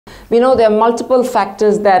We know there are multiple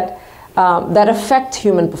factors that affect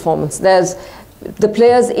human performance. There's the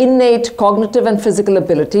player's innate cognitive and physical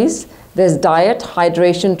abilities. There's diet,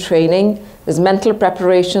 hydration, training. There's mental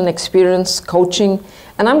preparation, experience, coaching.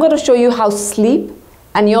 And I'm going to show you how sleep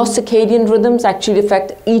and your circadian rhythms actually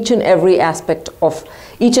affect each and every aspect of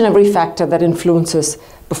each and every factor that influences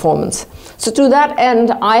performance. So to that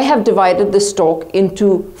end, I have divided this talk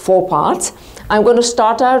into 4 parts. I'm going to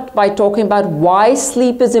start out by talking about why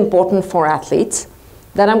sleep is important for athletes.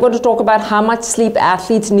 Then I'm going to talk about how much sleep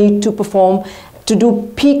athletes need to perform, to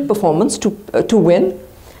do peak performance, to win.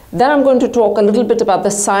 Then I'm going to talk a little bit about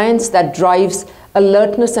the science that drives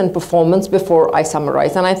alertness and performance before I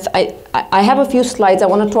summarize. And I have a few slides. I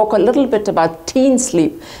want to talk a little bit about teen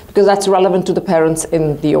sleep because that's relevant to the parents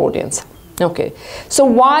in the audience. Okay, so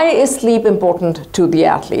why is sleep important to the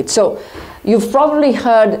athlete? So you've probably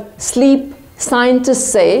heard sleep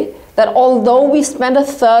scientists say that although we spend a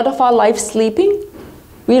third of our life sleeping,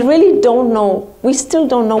 we really don't know, we still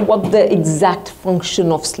don't know what the exact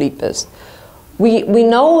function of sleep is. We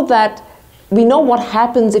know what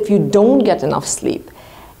happens if you don't get enough sleep,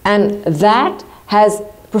 and that has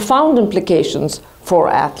profound implications for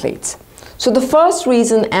athletes. So the first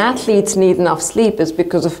reason athletes need enough sleep is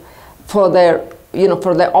because for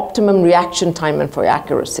their optimum reaction time and for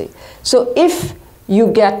accuracy. So if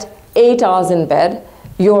you get 8 hours in bed,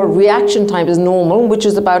 your reaction time is normal, which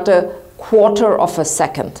is about a quarter of a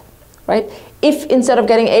second, right? If instead of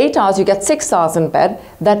getting 8 hours, you get 6 hours in bed,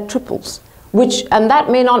 that triples. And that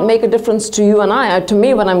may not make a difference to you and I, to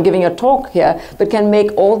me when I'm giving a talk here, but can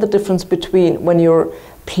make all the difference between when you're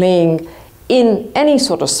playing in any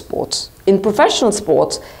sort of sports. In professional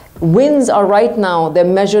sports, wins are right now, they're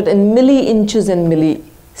measured in milli-inches and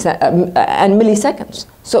milliseconds.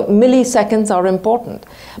 So milliseconds are important.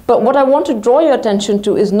 But what I want to draw your attention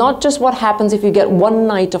to is not just what happens if you get 1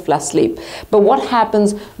 night of less sleep, but what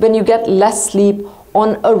happens when you get less sleep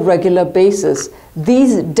on a regular basis.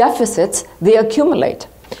 These deficits, they accumulate.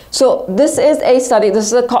 So this is a study, this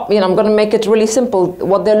is a copy, and I'm going to make it really simple.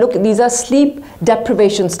 What they're looking, these are sleep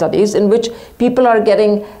deprivation studies in which people are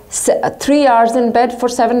getting 3 hours in bed for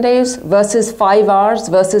 7 days versus 5 hours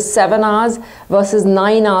versus 7 hours versus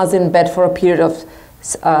 9 hours in bed for a period of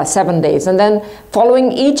 7 days. And then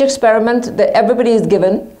following each experiment, everybody is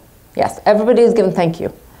given, thank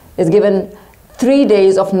you, is given 3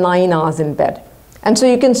 days of 9 hours in bed. And so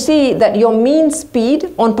you can see that your mean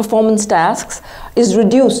speed on performance tasks is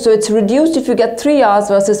reduced. So it's reduced if you get 3 hours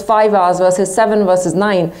versus 5 hours versus 7 versus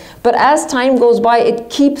 9. But as time goes by, it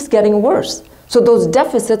keeps getting worse. So those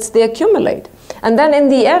deficits, they accumulate. And then in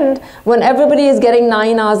the end, when everybody is getting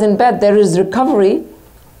 9 hours in bed, there is recovery.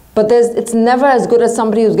 But it's never as good as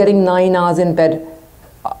somebody who's getting 9 hours in bed,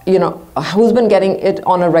 who's been getting it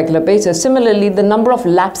on a regular basis. Similarly, the number of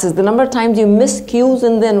lapses, the number of times you miss cues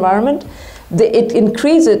in the environment, it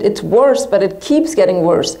increases, it's worse, but it keeps getting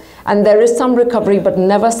worse. And there is some recovery, but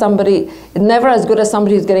never as good as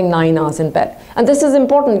somebody who's getting 9 hours in bed. And this is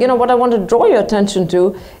important. What I want to draw your attention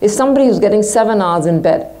to is somebody who's getting 7 hours in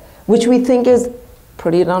bed, which we think is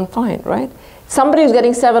pretty darn fine, right? Somebody who's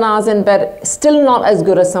getting 7 hours in bed, still not as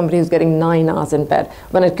good as somebody who's getting 9 hours in bed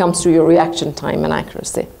when it comes to your reaction time and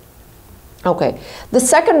accuracy. Okay, the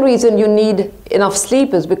second reason you need enough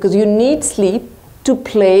sleep is because you need sleep to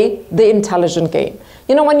play the intelligent game.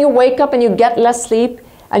 When you wake up and you get less sleep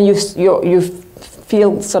and you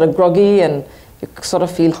feel sort of groggy and you sort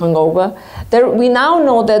of feel hungover, we now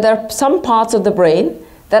know that there are some parts of the brain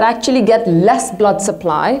that actually get less blood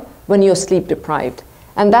supply when you're sleep deprived.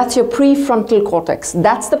 And that's your prefrontal cortex.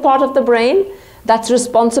 That's the part of the brain that's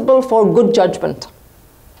responsible for good judgment.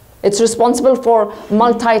 It's responsible for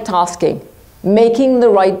multitasking, making the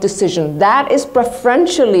right decision. That is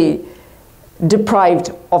preferentially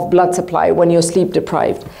deprived of blood supply when you're sleep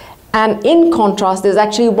deprived. And in contrast, there's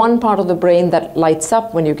actually one part of the brain that lights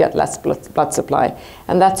up when you get less blood supply,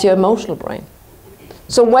 and that's your emotional brain.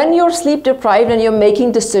 So when you're sleep deprived and you're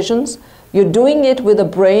making decisions, you're doing it with a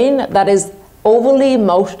brain that is overly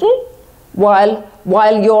emotional, while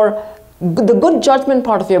the good judgment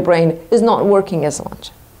part of your brain is not working as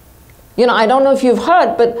much. I don't know if you've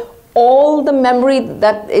heard, but all the memory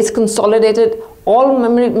that is consolidated, all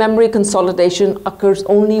memory consolidation occurs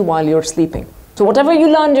only while you're sleeping. So whatever you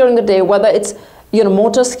learn during the day, whether it's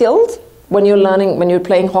motor skills when you're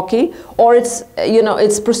playing hockey, or it's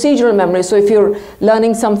procedural memory. So if you're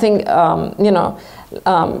learning something, rote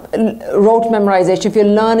memorization, if you're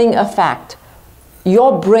learning a fact,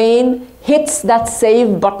 your brain hits that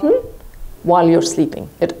save button while you're sleeping.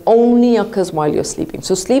 It only occurs while you're sleeping.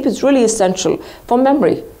 So sleep is really essential for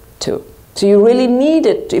memory too. So you really need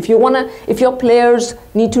it. If your players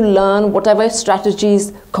need to learn whatever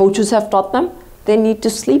strategies coaches have taught them, they need to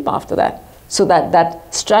sleep after that, so that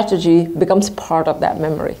that strategy becomes part of that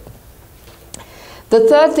memory. The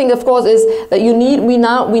third thing, of course, is that we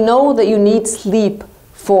know that you need sleep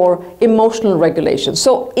for emotional regulation.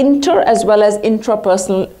 So inter as well as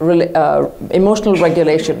intrapersonal emotional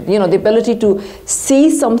regulation. You know, the ability to see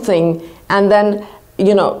something and then,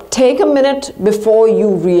 you know, take a minute before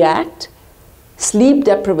you react. Sleep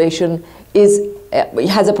deprivation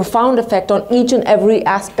has a profound effect on each and every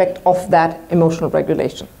aspect of that emotional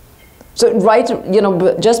regulation. So right, you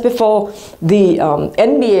know, just before the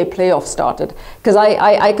NBA playoffs started, because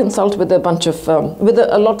I consult with a bunch of with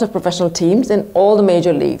a lot of professional teams in all the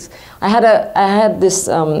major leagues. I had this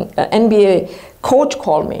NBA coach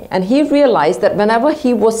call me, and he realized that whenever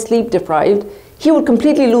he was sleep deprived, he would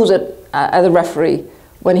completely lose it as a referee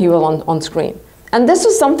when he was on screen. And this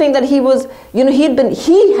was something that he was, you know,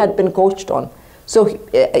 he had been coached on. So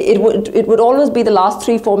it would always be the last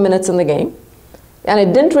 3-4 minutes in the game. And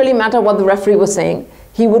it didn't really matter what the referee was saying.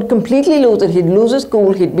 He would completely lose it. He'd lose his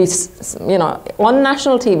cool. He'd be, you know, on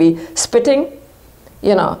national TV, spitting,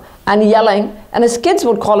 you know, and yelling. And his kids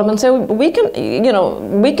would call him and say, we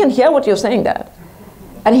can hear what you're saying, Dad.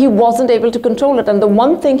 And he wasn't able to control it. And the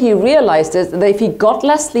one thing he realized is that if he got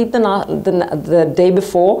less sleep than the day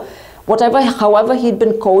before, however he'd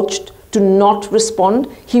been coached to not respond,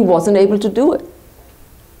 he wasn't able to do it,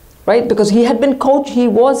 right? Because he had been coached, he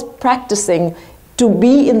was practicing to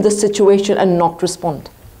be in the situation and not respond.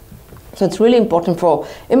 So it's really important for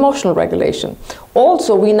emotional regulation.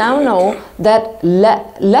 Also, we now know that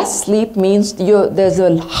less sleep means there's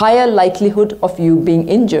a higher likelihood of you being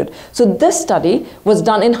injured. So this study was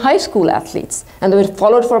done in high school athletes, and they were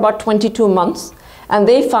followed for about 22 months. And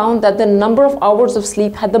they found that the number of hours of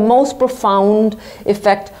sleep had the most profound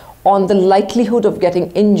effect on the likelihood of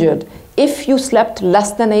getting injured. If you slept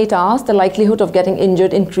less than 8 hours, the likelihood of getting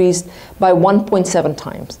injured increased by 1.7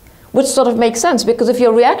 times, which sort of makes sense, because if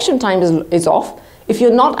your reaction time is off, if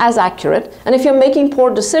you're not as accurate, and if you're making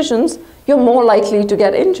poor decisions, you're more likely to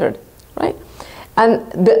get injured, right?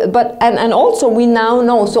 And also we now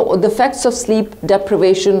know, so the effects of sleep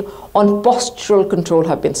deprivation on postural control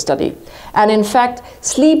have been studied. And in fact,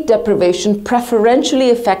 sleep deprivation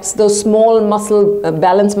preferentially affects those small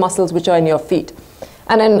balance muscles which are in your feet.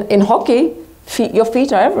 And in hockey, your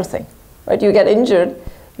feet are everything, right? You get injured.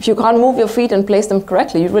 If you can't move your feet and place them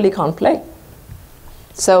correctly, you really can't play.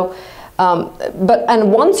 So,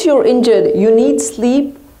 and once you're injured, you need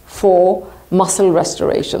sleep for muscle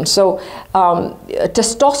restoration. So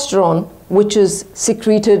testosterone, which is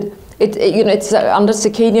secreted, it's under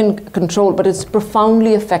circadian control, but it's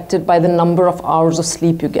profoundly affected by the number of hours of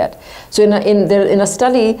sleep you get. So in a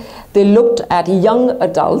study, they looked at young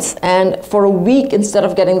adults, and for a week, instead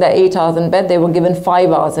of getting their 8 hours in bed, they were given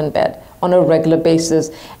 5 hours in bed on a regular basis,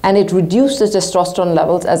 and it reduced the testosterone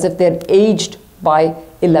levels as if they'd aged by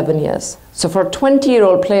 11 years. So for a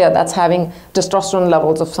 20-year-old player, that's having testosterone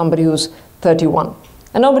levels of somebody who's 31.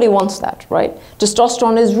 And nobody wants that, right?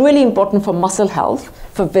 Testosterone is really important for muscle health,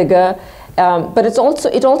 for vigor, but it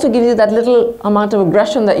also gives you that little amount of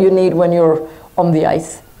aggression that you need when you're on the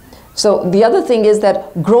ice. So the other thing is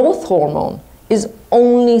that growth hormone is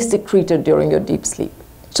only secreted during your deep sleep.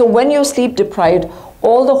 So when you're sleep deprived,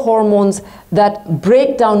 all the hormones that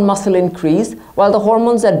break down muscle increase, while the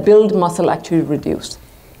hormones that build muscle actually reduce.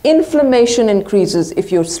 Inflammation increases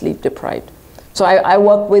if you're sleep deprived. So I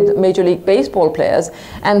work with Major League Baseball players,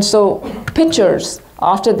 and so pitchers,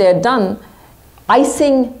 after they're done,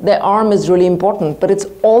 icing their arm is really important, but it's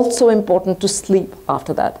also important to sleep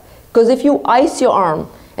after that. Because if you ice your arm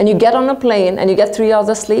and you get on a plane and you get 3 hours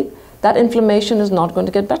of sleep, that inflammation is not going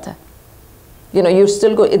to get better. You know, you're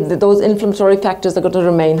still those inflammatory factors are going to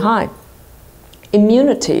remain high.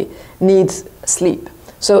 Immunity needs sleep.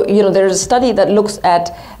 So, you know, there's a study that looks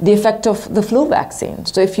at the effect of the flu vaccine.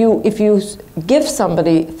 So if you give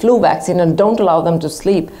somebody flu vaccine and don't allow them to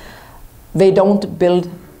sleep, they don't build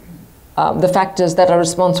the factors that are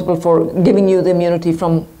responsible for giving you the immunity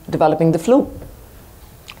from developing the flu.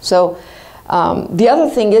 So the other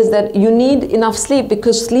thing is that you need enough sleep,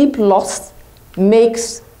 because sleep loss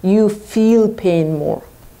makes you feel pain more.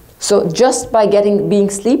 So just by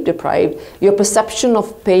being sleep deprived, your perception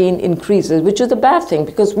of pain increases, which is a bad thing,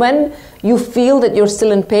 because when you feel that you're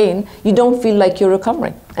still in pain, you don't feel like you're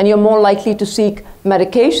recovering, and you're more likely to seek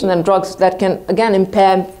medication and drugs that can, again,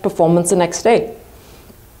 impair performance the next day.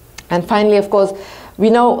 And finally, of course,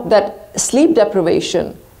 we know that sleep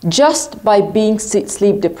deprivation, just by being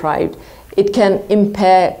sleep deprived, it can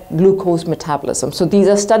impair glucose metabolism. So these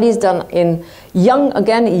are studies done in young,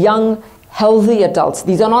 healthy adults.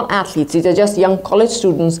 These are not athletes. These are just young college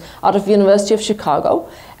students out of University of Chicago.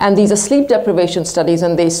 And these are sleep deprivation studies,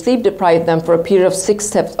 and they sleep deprive them for a period of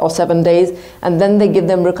 6 or 7 days, and then they give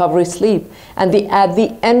them recovery sleep. And at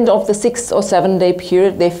the end of the 6 or 7 day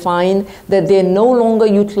period, they find that they no longer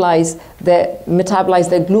metabolize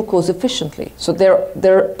their glucose efficiently. So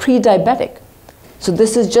they're pre-diabetic. So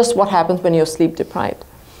this is just what happens when you're sleep deprived,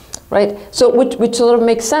 right? So which sort of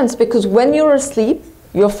makes sense, because when you're asleep,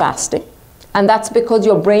 you're fasting. And that's because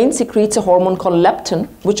your brain secretes a hormone called leptin,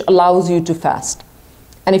 which allows you to fast.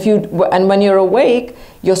 And when you're awake,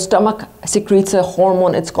 your stomach secretes a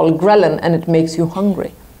hormone, it's called ghrelin, and it makes you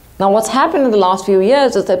hungry. Now what's happened in the last few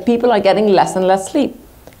years is that people are getting less and less sleep.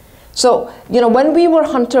 So, when we were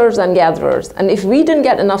hunters and gatherers, and if we didn't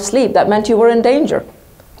get enough sleep, that meant you were in danger.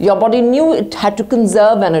 Your body knew it had to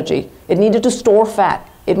conserve energy. It needed to store fat.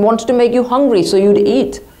 It wanted to make you hungry, so you'd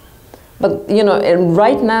eat. But,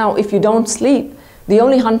 right now, if you don't sleep, the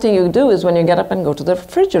only hunting you do is when you get up and go to the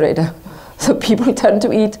refrigerator. So people tend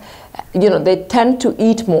to eat, they tend to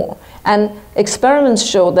eat more. And experiments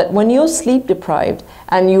show that when you're sleep deprived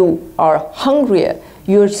and you are hungrier,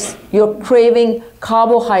 you're craving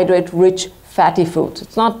carbohydrate-rich fatty foods.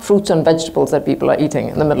 It's not fruits and vegetables that people are eating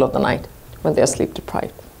in the middle of the night when they're sleep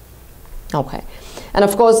deprived. Okay. And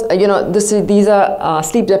of course, these are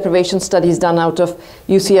sleep deprivation studies done out of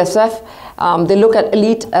UCSF. They look at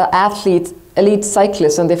elite athletes, elite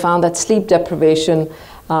cyclists, and they found that sleep deprivation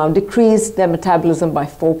decreased their metabolism by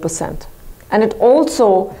 4%. And it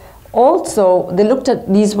also, they looked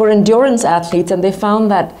at, these were endurance athletes, and they found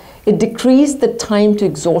that it decreased the time to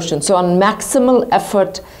exhaustion. So on maximal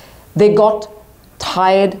effort, they got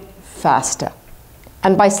tired faster.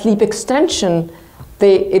 And by sleep extension,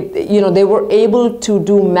 they were able to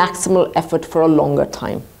do maximal effort for a longer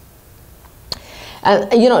time.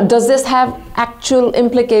 And does this have actual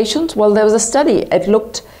implications? Well, there was a study. It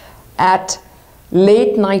looked at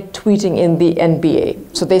late night tweeting in the NBA.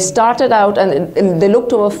 So they started out and they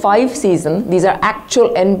looked over 5 seasons. These are actual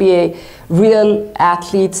NBA real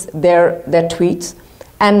athletes, their tweets.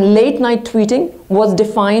 And late night tweeting was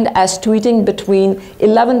defined as tweeting between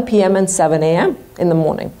 11 p.m. and 7 a.m. in the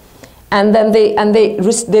morning. And then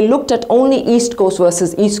they looked at only East Coast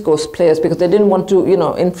versus East Coast players because they didn't want to,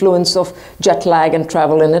 influence of jet lag and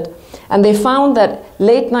travel in it. And they found that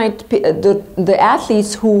late night, the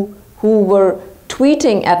athletes who were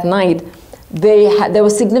tweeting at night, there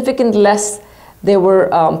was significant less, there were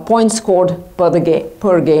points scored per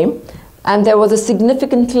game, and there was a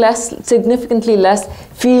significantly less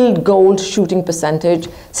field goal shooting percentage,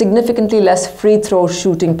 significantly less free throw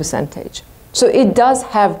shooting percentage. So it does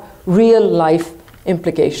have real life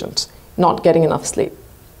implications, not getting enough sleep.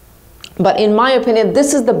 But in my opinion,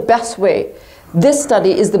 this is the best way, this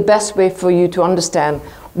study is the best way for you to understand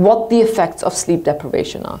what the effects of sleep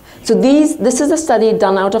deprivation are. So this is a study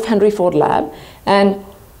done out of Henry Ford Lab, and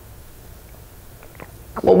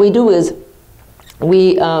what we do is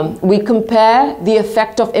we compare the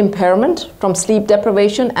effect of impairment from sleep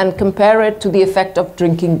deprivation and compare it to the effect of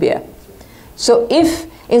drinking beer. So if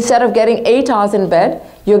instead of getting 8 hours in bed,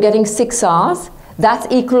 you're getting 6 hours, that's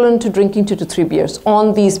equivalent to drinking 2 to 3 beers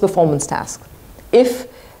on these performance tasks. If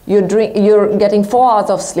you're getting 4 hours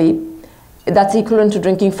of sleep, that's equivalent to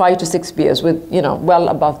drinking 5 to 6 beers with, well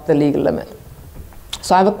above the legal limit.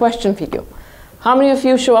 So I have a question for you. How many of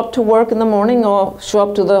you show up to work in the morning or show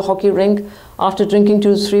up to the hockey rink after drinking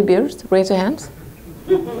 2 to 3 beers? Raise your hands.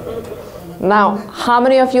 Now, how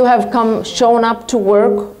many of you have shown up to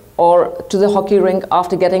work or to the hockey rink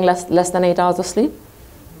after getting less than 8 hours of sleep?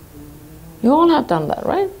 You all have done that,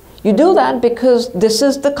 right? You do that because this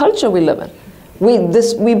is the culture we live in.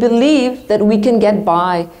 We believe that we can get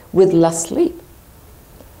by with less sleep.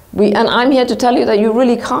 And I'm here to tell you that you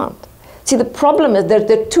really can't. See, the problem is that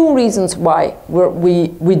there are 2 reasons why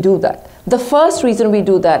we do that. The first reason we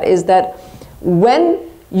do that is that when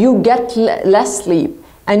you get less sleep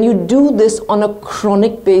and you do this on a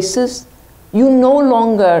chronic basis,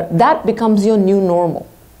 that becomes your new normal.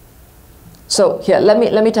 So here, let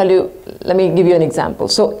me give you an example.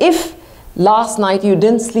 So if last night you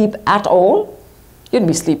didn't sleep at all, you'd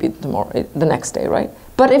be sleepy the next day, right?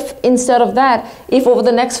 But if instead of that, if over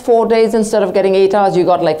the next 4 days, instead of getting 8 hours, you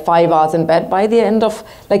got like 5 hours in bed, by the end of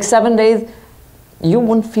like 7 days, you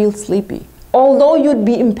wouldn't feel sleepy. Although you'd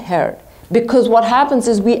be impaired. Because what happens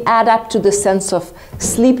is we adapt to the sense of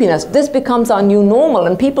sleepiness. This becomes our new normal,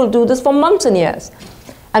 and people do this for months and years.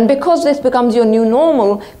 And because this becomes your new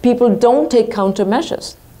normal, people don't take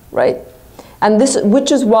countermeasures, right? And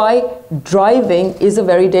which is why driving is a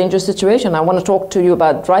very dangerous situation. I want to talk to you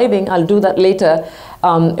about driving. I'll do that later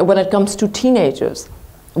when it comes to teenagers.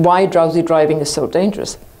 why drowsy driving is so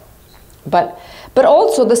dangerous. But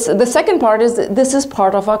also the second part is that this is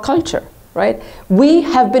part of our culture, right? We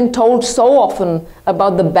have been told so often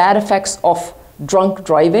about the bad effects of drunk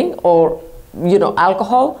driving or, you know,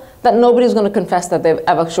 alcohol, that nobody's going to confess that they've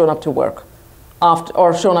ever shown up to work after,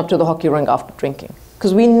 or shown up to the hockey rink after drinking.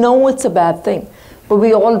 Because we know it's a bad thing. But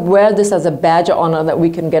we all wear this as a badge of honor that we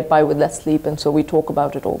can get by with less sleep, and so we talk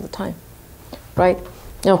about it all the time, right?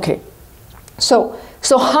 Okay. So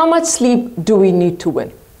how much sleep do we need to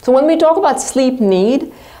win? So when we talk about sleep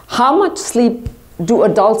need, how much sleep do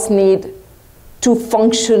adults need to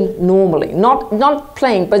function normally? Not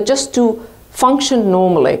playing, but just to function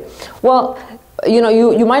normally. Well, you know,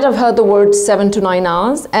 you might have heard the word 7 to 9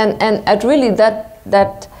 hours, and really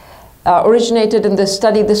that originated in this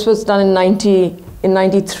study. This was done in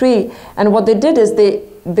 93, and what they did is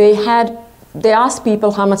they asked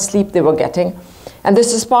people how much sleep they were getting. And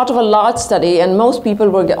this is part of a large study, and most people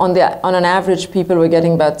were, on an average, people were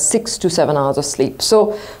getting about 6 to 7 hours of sleep.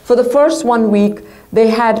 So for the first 1 week, they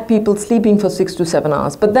had people sleeping for 6 to 7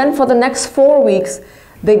 hours. But then for the next 4 weeks,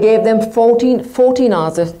 they gave them 14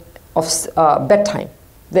 hours of bedtime.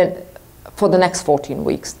 Then for the next 14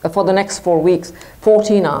 weeks, for the next 4 weeks,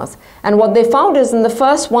 14 hours. And what they found is in the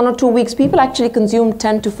first 1 or 2 weeks, people actually consumed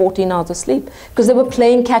 10 to 14 hours of sleep because they were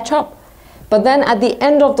playing catch up. But then at the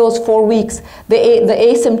end of those 4 weeks, the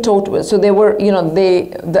asymptote was, so they were, you know,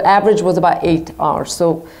 the average was about 8 hours.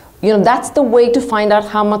 So, you know, that's the way to find out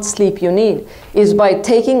how much sleep you need, is by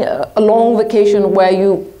taking a long vacation where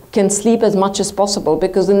you can sleep as much as possible,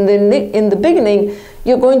 because in the beginning,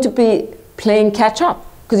 you're going to be playing catch up,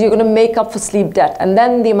 because you're going to make up for sleep debt. And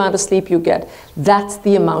then the amount of sleep you get, that's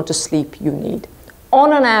the amount of sleep you need.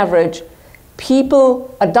 On an average,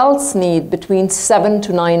 adults need between 7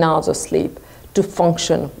 to 9 hours of sleep to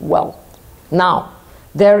function well. Now,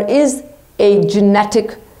 there is a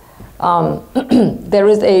genetic, you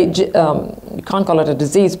can't call it a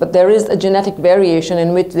disease, but there is a genetic variation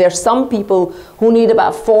in which there are some people who need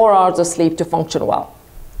about 4 hours of sleep to function well.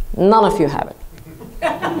 None of you have it.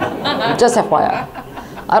 Just FYI.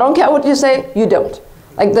 I don't care what you say, you don't.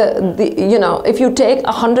 Like you know, if you take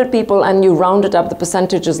 100 people and you round it up, the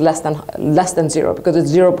percentage is less than 0, because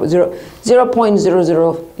it's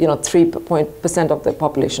 0.003% of the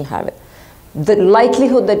population have it. The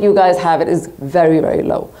likelihood that you guys have it is very, very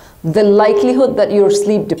low. The likelihood that you're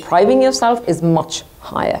sleep depriving yourself is much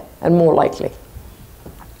higher and more likely.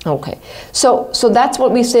 Okay, so that's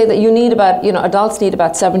what we say, that you need about, you know, adults need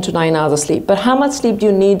about 7 to 9 hours of sleep. But how much sleep do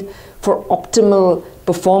you need for optimal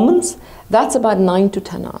performance? That's about 9 to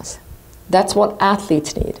 10 hours. That's what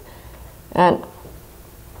athletes need. And,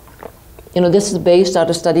 you know, this is based out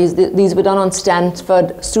of studies. These were done on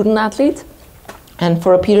Stanford student athletes. And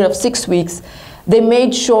for a period of 6 weeks, they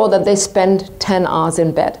made sure that they spend 10 hours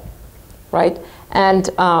in bed, right? And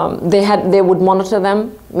they would monitor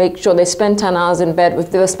them, make sure they spend 10 hours in bed. If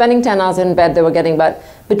they were spending 10 hours in bed, they were getting about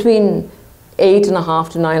between 8.5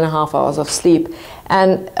 to 9.5 hours of sleep.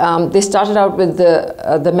 And they started out with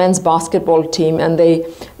the men's basketball team, and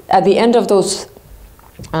at the end of those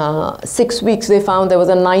 6 weeks, they found there was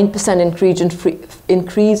a 9%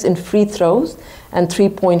 increase in free throws and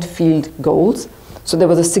 3-point field goals. So there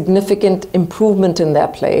was a significant improvement in their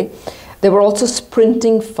play. They were also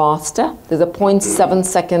sprinting faster. There's a 0.7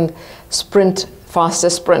 second faster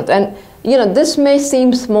sprint. And, you know, this may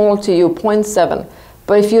seem small to you, 0.7.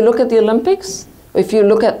 But if you look at the Olympics, if you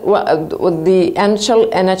look at the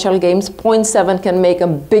NHL games, 0.7 can make a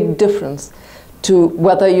big difference to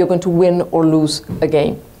whether you're going to win or lose a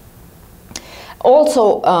game.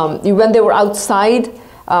 Also, when they were outside,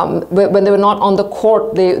 when they were not on the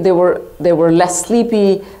court, they were less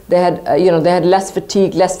sleepy. They had they had less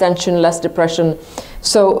fatigue, less tension, less depression.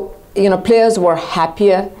 So, you know, players were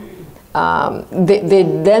happier. They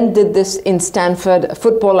then did this in Stanford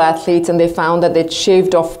football athletes, and they found that they'd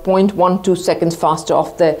shaved off 0.12 seconds faster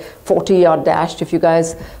off the 40-yard dash. If you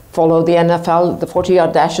guys follow the NFL, the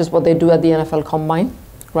 40-yard dash is what they do at the NFL Combine,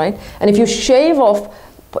 right? And if you shave off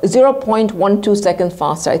 0.12 seconds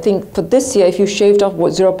faster, I think for this year, if you shaved off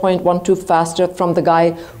 0.12 faster from the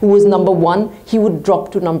guy who was number 1, he would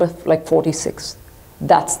drop to number like 46.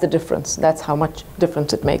 That's the difference. That's how much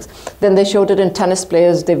difference it makes. Then they showed it in tennis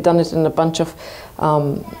players. They've done it in a bunch of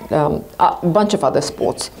other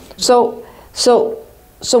sports. So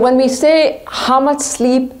when we say how much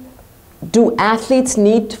sleep do athletes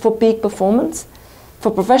need for peak performance, for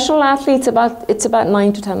professional athletes, it's about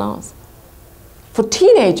 9 to 10 hours. For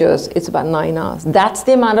teenagers, it's about 9 hours. That's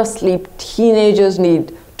the amount of sleep teenagers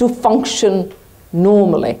need to function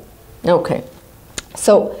normally. Okay,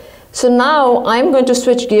 so So now I'm going to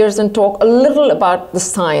switch gears and talk a little about the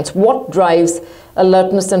science. What drives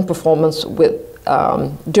alertness and performance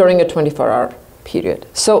during a 24-hour period?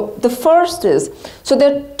 So the first is, so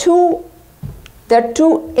there are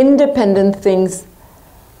two independent things,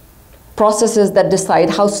 processes that decide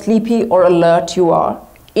how sleepy or alert you are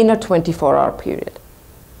in a 24-hour period.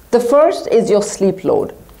 The first is your sleep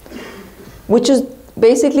load, which is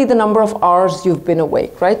basically the number of hours you've been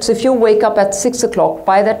awake, right? So if you wake up at 6 o'clock,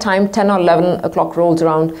 by the time 10 or 11 o'clock rolls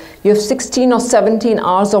around, you have 16 or 17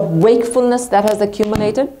 hours of wakefulness that has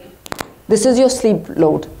accumulated. This is your sleep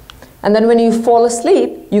load. And then when you fall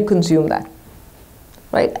asleep, you consume that,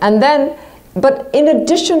 right? And then, but in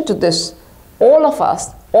addition to this, all of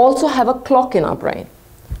us also have a clock in our brain,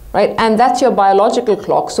 right? And that's your biological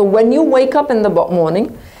clock. So when you wake up in the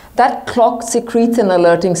morning, that clock secretes an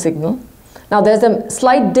alerting signal. Now there's a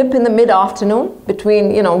slight dip in the mid-afternoon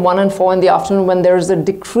between 1 and 4 in the afternoon when there's a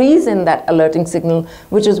decrease in that alerting signal,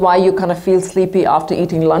 which is why you kind of feel sleepy after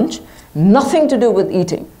eating lunch. Nothing to do with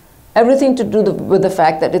eating. Everything to do with the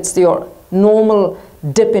fact that it's your normal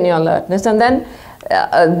dip in your alertness. And then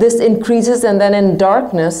this increases, and then in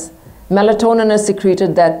darkness, melatonin is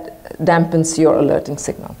secreted that dampens your alerting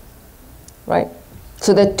signal, right?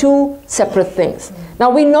 So they're two separate things. Now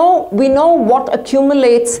we know what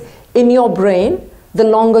accumulates in your brain the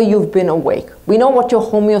longer you've been awake. We know what your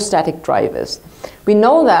homeostatic drive is. We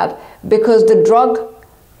know that because the drug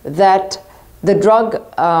that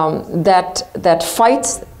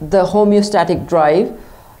fights the homeostatic drive,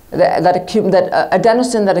 that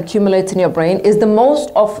adenosine that accumulates in your brain, is the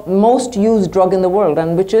most used drug in the world,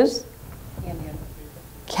 and which is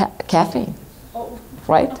caffeine. Oh.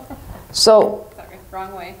 Right? So sorry,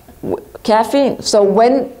 wrong way. Caffeine. So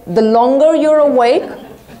when the longer you're awake,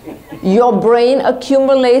 your brain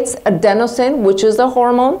accumulates adenosine, which is a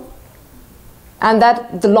hormone, and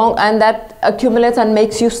that accumulates and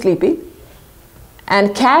makes you sleepy.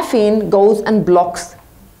 And caffeine goes and blocks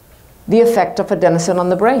the effect of adenosine on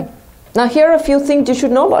the brain. Now here are a few things you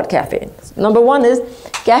should know about caffeine. Number one is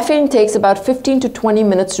caffeine takes about 15 to 20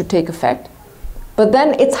 minutes to take effect, but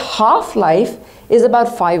then its half-life is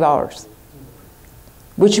about 5 hours,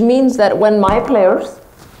 which means that when my players,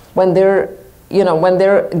 when their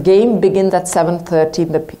game begins at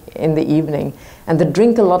 7:30 in the evening, and they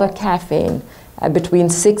drink a lot of caffeine between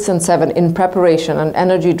 6 and 7 in preparation, and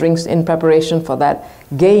energy drinks in preparation for that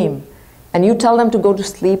game, and you tell them to go to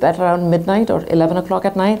sleep at around midnight or 11 o'clock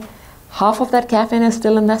at night, half of that caffeine is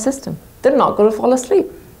still in their system. They're not going to fall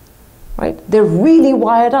asleep, right? They're really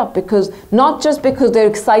wired up, because not just because they're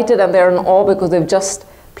excited and they're in awe because they've just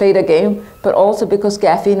played a game, but also because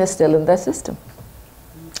caffeine is still in their system.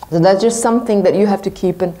 So that's just something that you have to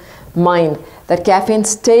keep in mind, that caffeine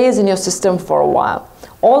stays in your system for a while.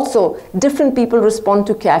 Also, different people respond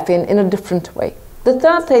to caffeine in a different way. The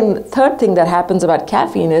third thing that happens about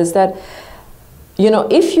caffeine is that,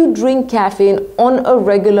 if you drink caffeine on a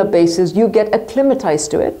regular basis, you get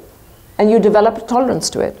acclimatized to it and you develop a tolerance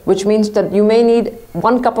to it, which means that you may need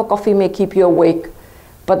 1 cup of coffee may keep you awake,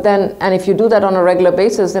 and if you do that on a regular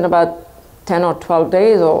basis, in about 10 or 12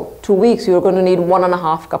 days or 2 weeks, you're going to need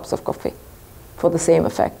 1.5 cups of coffee for the same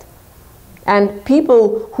effect. And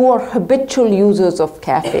people who are habitual users of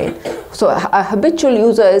caffeine, so a habitual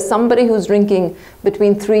user is somebody who's drinking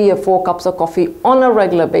between 3 or 4 cups of coffee on a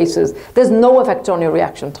regular basis, there's no effect on your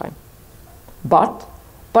reaction time. But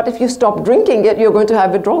if you stop drinking it, you're going to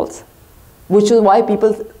have withdrawals, which is why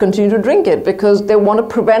people continue to drink it, because they want to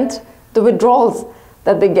prevent the withdrawals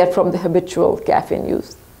that they get from the habitual caffeine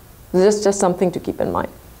use. This is just something to keep in mind.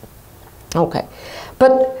 Okay,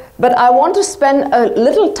 but I want to spend a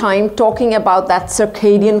little time talking about that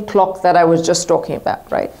circadian clock that I was just talking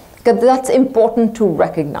about, right? Because that's important to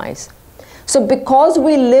recognize. So because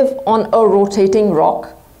we live on a rotating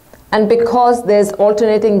rock, and because there's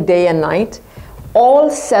alternating day and night, all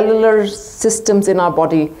cellular systems in our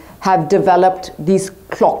body have developed these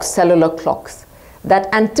clocks, cellular clocks,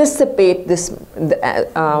 that anticipate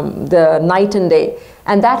the night and day,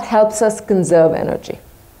 and that helps us conserve energy.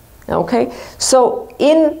 Okay, so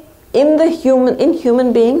in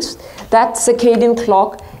human beings, that circadian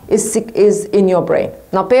clock is in your brain.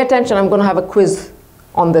 Now pay attention, I'm going to have a quiz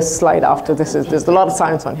on this slide after this. There's a lot of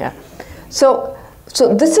science on here. So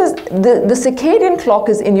this is the circadian clock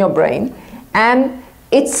is in your brain, and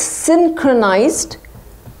it's synchronized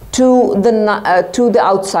to the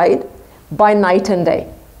outside by night and day.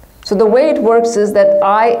 So the way it works is that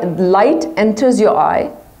light enters your eye,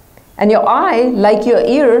 and your eye, like your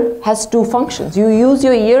ear, has 2 functions. You use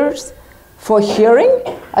your ears for hearing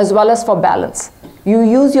as well as for balance. You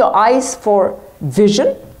use your eyes for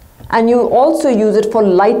vision, And you also use it for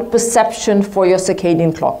light perception for your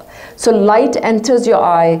circadian clock. So light enters your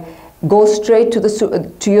eye, goes straight to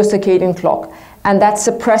your circadian clock, and that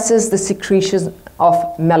suppresses the secretion of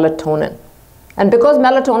melatonin. And because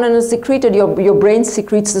melatonin is secreted, your brain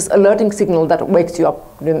secretes this alerting signal that wakes you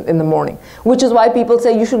up in the morning, which is why people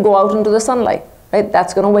say you should go out into the sunlight, right?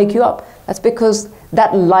 That's going to wake you up. That's because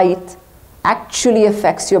that light actually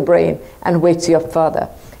affects your brain and wakes you up further.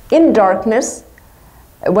 In darkness,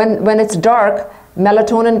 when it's dark,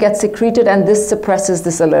 melatonin gets secreted and this suppresses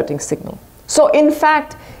this alerting signal. So in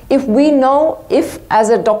fact, if as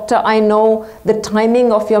a doctor I know the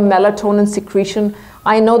timing of your melatonin secretion,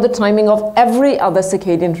 I know the timing of every other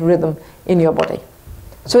circadian rhythm in your body.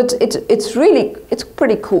 So it's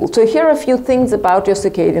pretty cool. So here are a few things about your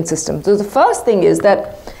circadian system. So the first thing is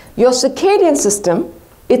that your circadian system,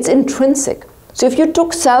 it's intrinsic. So if you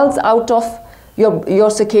took cells out of your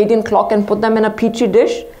circadian clock and put them in a petri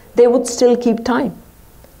dish, they would still keep time.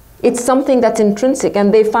 It's something that's intrinsic,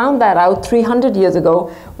 and they found that out 300 years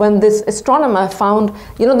ago when this astronomer found,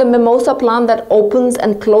 you know, the mimosa plant that opens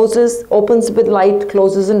and closes, opens with light,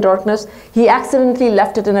 closes in darkness. He accidentally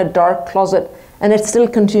left it in a dark closet, and it still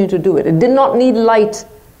continued to do it. It did not need light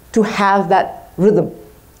to have that rhythm.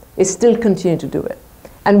 It still continued to do it.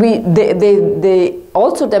 And they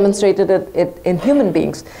also demonstrated it in human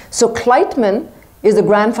beings. So Kleitman is the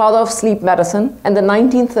grandfather of sleep medicine. In the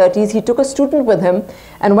 1930s, he took a student with him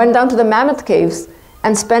and went down to the Mammoth Caves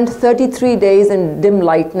and spent 33 days in dim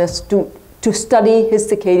lightness to study his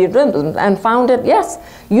circadian rhythms, and found that, yes,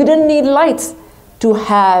 you didn't need lights to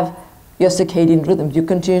have your circadian rhythms. You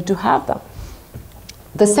continue to have them.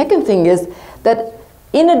 The second thing is that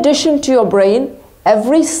in addition to your brain,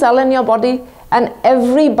 every cell in your body and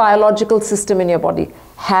every biological system in your body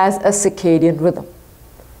has a circadian rhythm.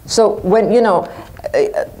 So when, you know,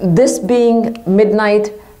 this being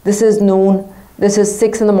midnight, this is noon, this is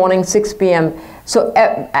 6 in the morning, 6 p.m. So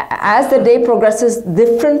as the day progresses,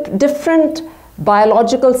 different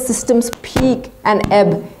biological systems peak and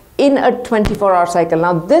ebb in a 24-hour cycle.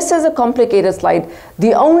 Now this is a complicated slide.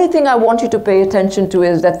 The only thing I want you to pay attention to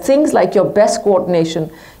is that things like your best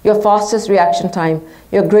coordination, your fastest reaction time,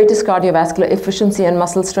 your greatest cardiovascular efficiency and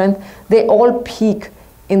muscle strength, they all peak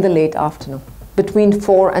in the late afternoon, between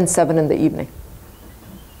 4 and 7 in the evening,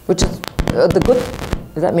 which is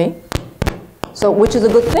is that me? So which is a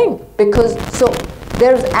good thing, because so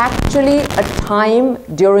there's actually a time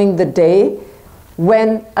during the day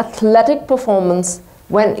when athletic performance,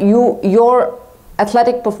 your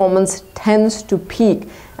athletic performance tends to peak,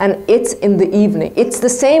 and it's in the evening. It's the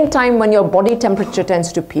same time when your body temperature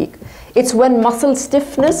tends to peak. It's when muscle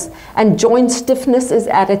stiffness and joint stiffness is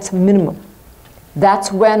at its minimum.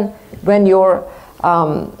 That's when your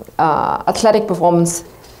athletic performance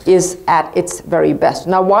is at its very best.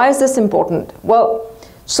 Now, why is this important? Well,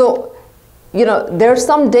 so, you know, there's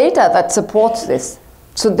some data that supports this.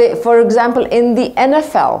 So, for example, in the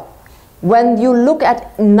NFL, when you look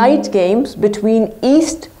at night games between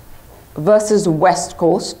East versus West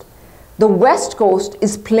Coast, the West Coast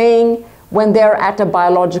is playing when they're at a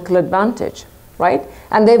biological advantage, right?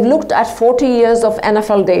 And they've looked at 40 years of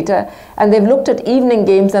NFL data, and they've looked at evening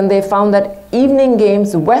games, and they found that evening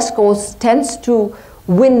games, West Coast tends to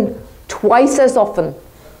win twice as often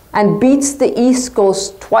and beats the East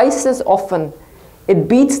Coast twice as often. It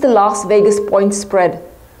beats the Las Vegas point spread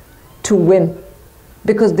to win,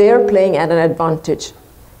 because they're playing at an advantage.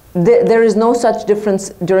 There is no such difference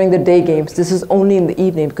during the day games. This is only in the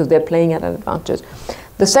evening because they're playing at an advantage.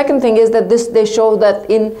 The second thing is that they show that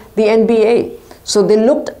in the NBA, so they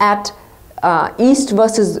looked at East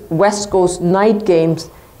versus West Coast night games,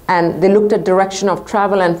 and they looked at direction of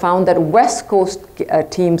travel and found that West Coast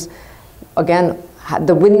teams, again,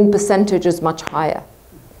 the winning percentage is much higher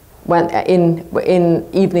when in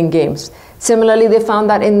evening games. Similarly, they found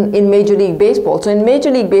that in Major League Baseball. So in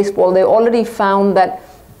Major League Baseball, they already found that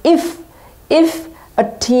if a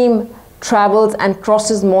team travels and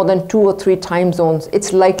crosses more than 2 or 3 time zones,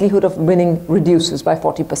 its likelihood of winning reduces by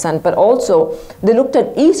 40%. But also, they looked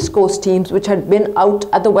at East Coast teams which had been out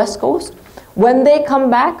at the West Coast. When they come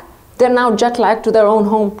back, they're now jet lagged to their own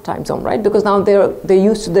home time zone, right? Because now they're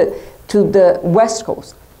used to the West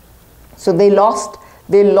Coast. So they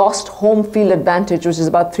lost home field advantage, which is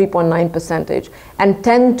about 3.9%, and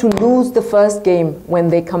tend to lose the first game when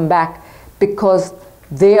they come back, because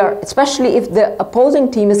they are, especially if the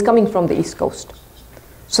opposing team is coming from the East Coast.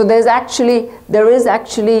 So there is actually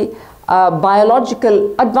a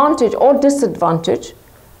biological advantage or disadvantage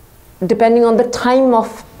depending on the time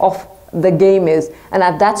of the game is,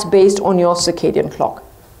 and that's based on your circadian clock.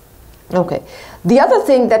 Okay. The other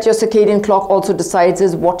thing that your circadian clock also decides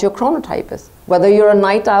is what your chronotype is, whether you're a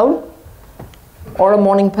night owl or a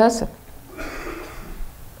morning person.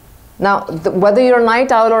 Now, whether you're a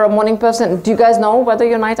night owl or a morning person, do you guys know whether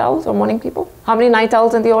you're night owls or morning people? How many night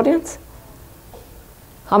owls in the audience?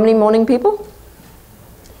 How many morning people?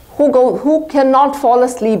 Who cannot fall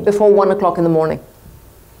asleep before 1 o'clock in the morning?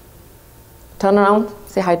 Turn around,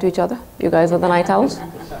 say hi to each other. You guys are the night owls,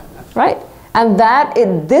 right? And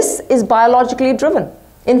this is biologically driven.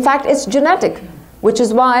 In fact, it's genetic, which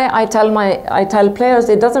is why I tell players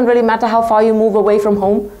it doesn't really matter how far you move away from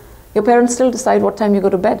home. Your parents still decide what time you go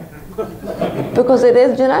to bed, because it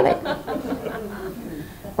is genetic,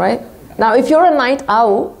 right? Now, if you're a night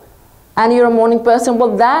owl and you're a morning person,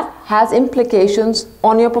 well, that has implications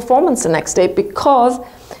on your performance the next day, because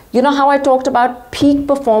you know how I talked about peak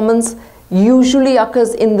performance usually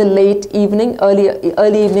occurs in the late evening,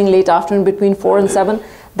 early evening, late afternoon, between 4 and 7.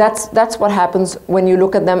 That's what happens when you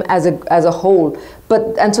look at them as a whole.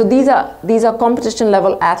 And so these are competition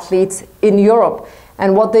level athletes in Europe.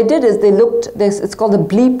 And what they did is they looked, it's called the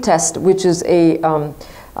bleep test, which is a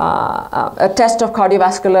test of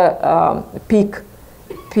cardiovascular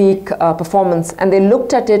peak performance. And they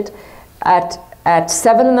looked at it at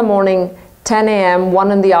 7 in the morning, 10 a.m.,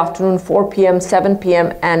 1 in the afternoon, 4 p.m., 7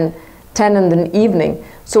 p.m., and 10 in the evening.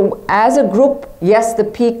 So as a group, yes, the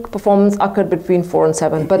peak performance occurred between 4 and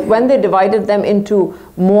 7. But when they divided them into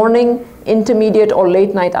morning, intermediate, or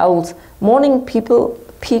late night owls, morning people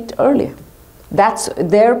peaked earlier. That's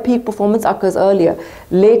their peak performance occurs earlier.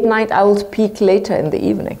 Late night owls peak later in the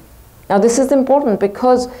evening. Now this is important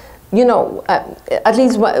because, you know, at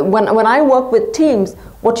least when I work with teams,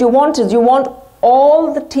 what you want is you want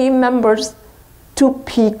all the team members to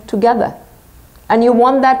peak together. And you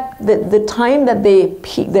want that the time that they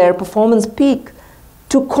peak, their performance peak,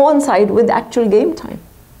 to coincide with actual game time,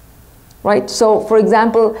 right? So, for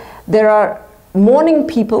example, there are morning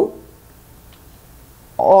people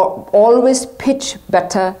or always pitch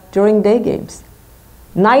better during day games.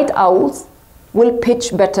 Night owls will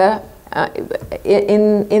pitch better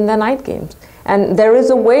in the night games. And there is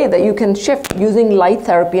a way that you can shift using light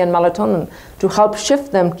therapy and melatonin to help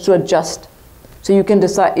shift them to adjust. So you can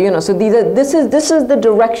decide, you know, so this is the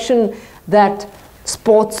direction that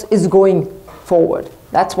sports is going forward.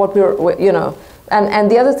 That's what we're, you know, and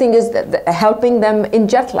the other thing is that helping them in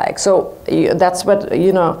jet lag. So that's what,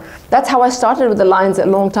 you know, that's how I started with the Lions a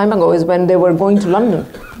long time ago, is when they were going to London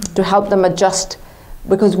to help them adjust.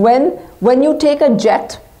 Because when you take a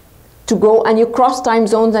jet to go and you cross time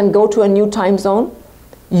zones and go to a new time zone,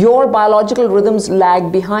 your biological rhythms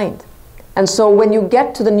lag behind. And so when you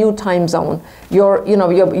get to the new time zone, your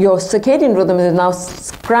circadian rhythm is now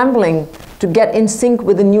scrambling to get in sync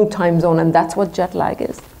with the new time zone, and that's what jet lag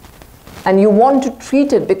is. And you want to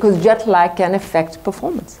treat it because jet lag can affect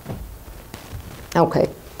performance. Okay.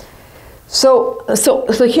 So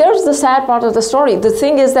here's the sad part of the story. The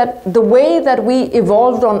thing is that the way that we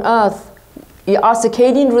evolved on Earth, our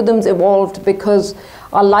circadian rhythms evolved because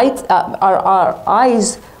our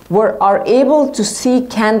eyes are able to see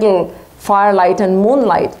candle, firelight, and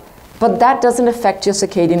moonlight, but that doesn't affect your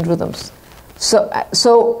circadian rhythms.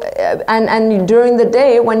 And during the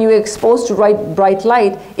day, when you're exposed to bright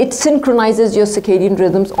light, it synchronizes your circadian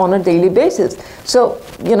rhythms on a daily basis. So,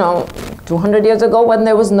 you know, 200 years ago, when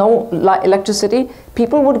there was no electricity,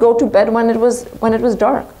 people would go to bed when it was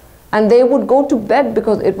dark, and they would go to bed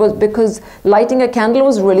because lighting a candle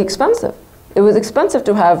was really expensive. It was expensive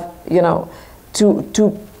to have, you know,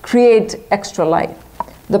 to create extra light.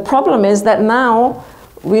 The problem is that now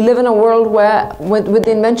we live in a world where, with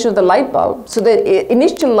the invention of the light bulb, so the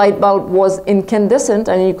initial light bulb was incandescent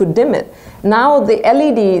and you could dim it. Now the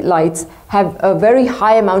LED lights have a very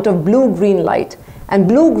high amount of blue-green light, and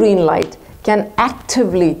blue-green light can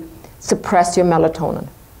actively suppress your melatonin.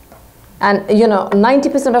 And you know,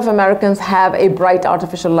 90% of Americans have a bright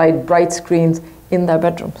artificial light, bright screens in their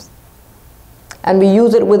bedrooms. And we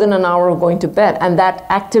use it within an hour of going to bed, and that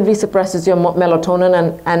actively suppresses your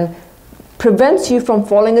melatonin and prevents you from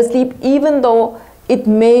falling asleep, even though it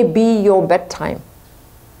may be your bedtime.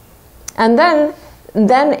 And then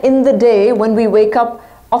in the day, when we wake up,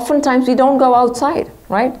 oftentimes we don't go outside,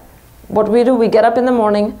 right? What we do, we get up in the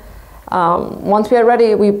morning, once we are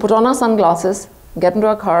ready, we put on our sunglasses, get into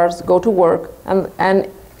our cars, go to work, and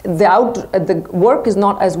the work is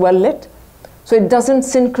not as well lit. So it doesn't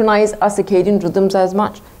synchronize our circadian rhythms as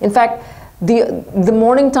much. In fact, the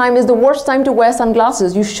morning time is the worst time to wear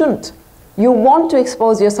sunglasses. You shouldn't. You want to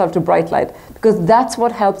expose yourself to bright light because that's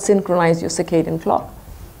what helps synchronize your circadian clock.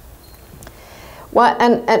 Why,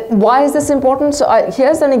 and why is this important? So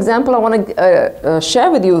here's an example I want to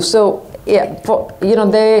share with you. So yeah, for, you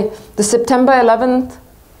know, the September 11th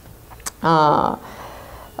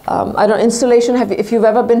I don't installation. If you've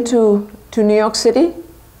ever been to New York City,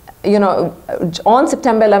 you know, on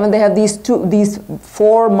September 11th they have these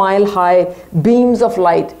 4-mile high beams of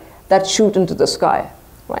light that shoot into the sky,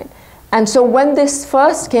 right? And so when this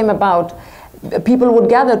first came about, people would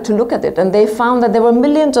gather to look at it, and they found that there were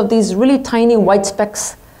millions of these really tiny white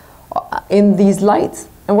specks in these lights.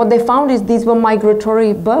 And what they found is these were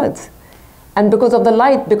migratory birds. And because of the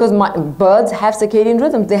light, because birds have circadian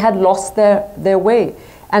rhythms, they had lost their way.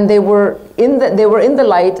 And they were in the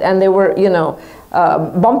light, and they were, you know,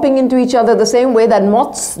 bumping into each other the same way that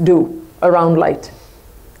moths do around light.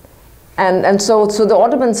 And so the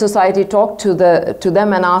Audubon Society talked to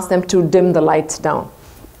them and asked them to dim the lights down.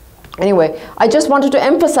 Anyway, I just wanted to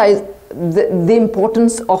emphasize the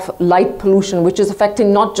importance of light pollution, which is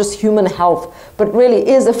affecting not just human health, but really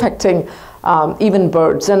is affecting even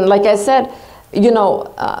birds. And like I said, you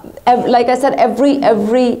know,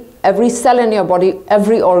 every cell in your body,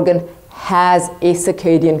 every organ has a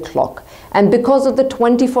circadian clock. And because of the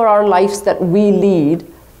 24-hour lives that we lead,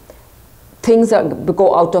 things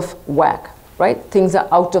go out of whack, right? Things are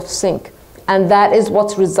out of sync. And that is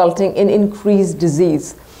what's resulting in increased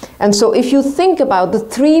disease. And so if you think about the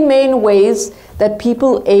 3 main ways that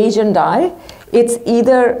people age and die, it's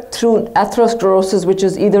either through atherosclerosis, which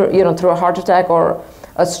is either, you know, through a heart attack or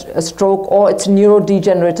a stroke, or it's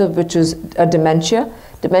neurodegenerative, which is a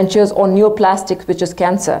dementias, or neoplastic, which is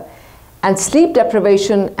cancer. And sleep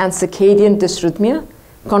deprivation and circadian dysrhythmia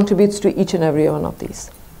contributes to each and every one of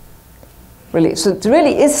these. Really, so it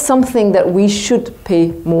really is something that we should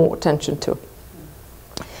pay more attention to.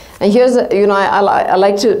 And here's, you know, I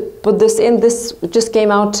like to put this in. This just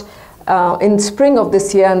came out in spring of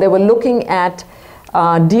this year, and they were looking at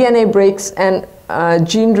DNA breaks and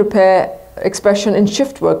gene repair expression in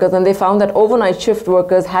shift workers, and they found that overnight shift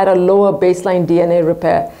workers had a lower baseline DNA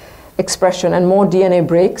repair expression and more DNA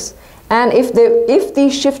breaks. And if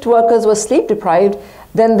these shift workers were sleep deprived,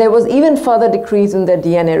 then there was even further decrease in their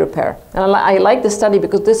DNA repair. And I like this study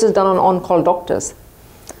because this is done on on-call doctors.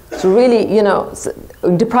 So really, you know,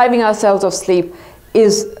 depriving ourselves of sleep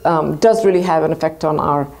does really have an effect on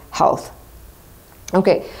our health.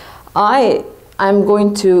 Okay, I'm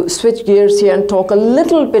going to switch gears here and talk a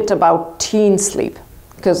little bit about teen sleep,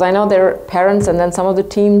 because I know there are parents and then some of the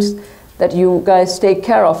teams that you guys take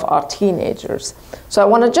care of are teenagers. So I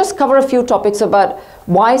want to just cover a few topics about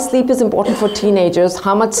why sleep is important for teenagers,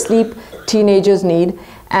 how much sleep teenagers need,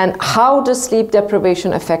 and how does sleep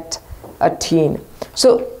deprivation affect a teen.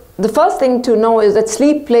 So the first thing to know is that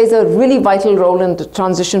sleep plays a really vital role in the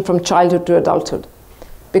transition from childhood to adulthood.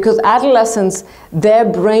 Because adolescents, their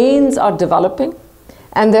brains are developing,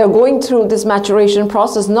 and they're going through this maturation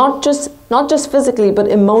process, not just physically, but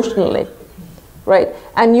emotionally, right?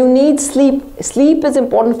 And you need sleep. Sleep is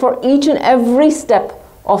important for each and every step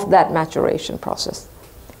of that maturation process.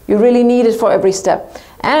 You really need it for every step.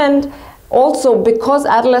 And also, because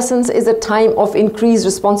adolescence is a time of increased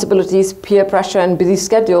responsibilities, peer pressure, and busy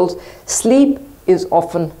schedules, sleep is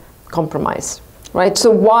often compromised, right? So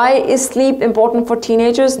why is sleep important for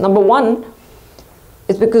teenagers? Number one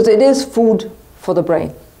is because it is food for the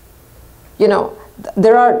brain. You know,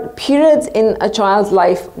 there are periods in a child's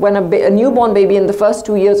life when a newborn baby, in the first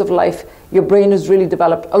 2 years of life, your brain is really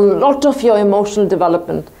developed. A lot of your emotional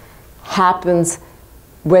development happens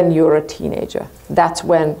when you're a teenager. That's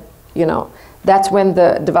when, you know, that's when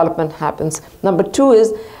the development happens. Number two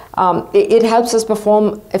is it helps us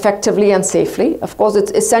perform effectively and safely. Of course,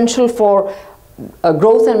 it's essential for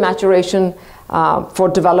growth and maturation, for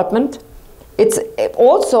development. It's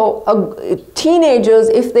also, teenagers,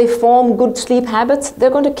 if they form good sleep habits,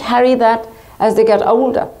 they're going to carry that as they get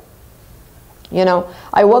older. You know,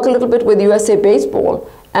 I work a little bit with USA Baseball,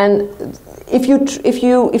 and if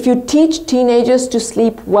you teach teenagers to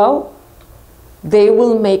sleep well, they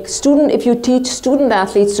will make if you teach student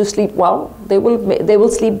athletes to sleep well, they will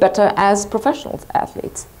sleep better as professional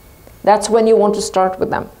athletes. That's when you want to start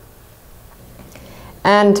with them.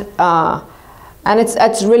 And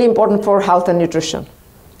it's really important for health and nutrition.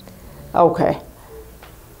 Okay,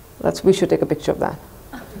 we should take a picture of that.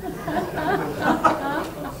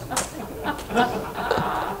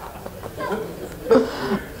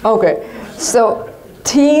 Okay, so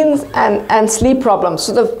teens and sleep problems.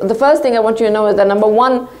 So the first thing I want you to know is that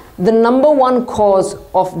the number one cause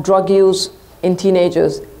of drug use in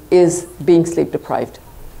teenagers is being sleep deprived.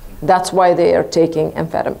 That's why they are taking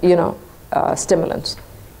stimulants.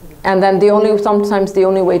 And then sometimes the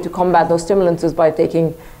only way to combat those stimulants is by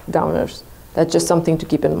taking downers. That's just something to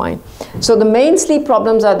keep in mind. So the main sleep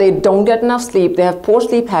problems are they don't get enough sleep, they have poor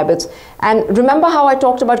sleep habits. And remember how I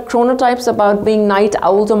talked about chronotypes, about being night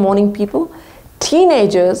owls or morning people?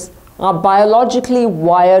 Teenagers are biologically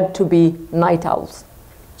wired to be night owls.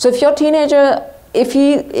 So if your teenager, if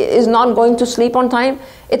he is not going to sleep on time,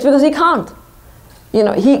 it's because he can't. You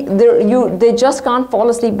know, they just can't fall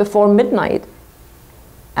asleep before midnight.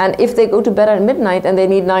 And if they go to bed at midnight and they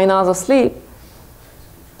need 9 hours of sleep,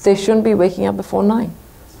 they shouldn't be waking up before 9.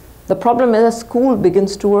 The problem is that school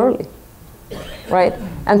begins too early, right?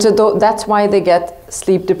 And so that's why they get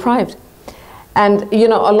sleep deprived. And you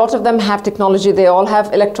know, a lot of them have technology. They all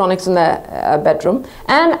have electronics in their bedroom.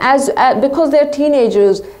 And because they're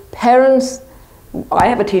teenagers, parents, I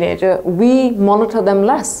have a teenager, we monitor them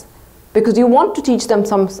less because you want to teach them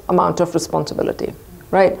some amount of responsibility,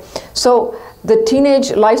 right? So the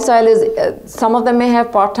teenage lifestyle is, some of them may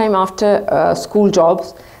have part-time after school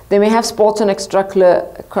jobs. They may have sports and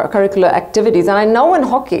extracurricular activities. And I know in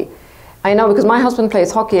hockey, I know because my husband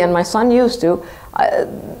plays hockey and my son used to,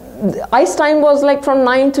 ice time was like from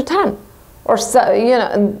 9 to 10. Or so, you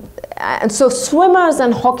know, and so swimmers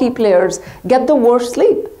and hockey players get the worst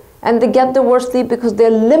sleep. And they get the worst sleep because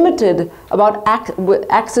they're limited about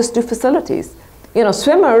access to facilities. You know,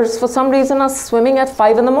 swimmers, for some reason, are swimming at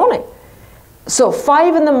 5 in the morning. So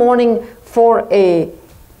 5 in the morning for a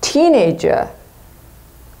teenager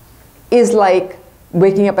is like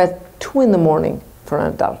waking up at 2 in the morning for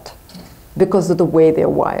an adult because of the way they're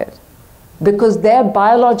wired. Because their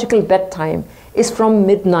biological bedtime is from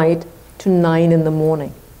midnight to 9 in the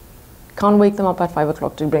morning. Can't wake them up at 5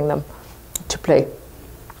 o'clock to bring them to play.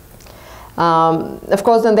 Of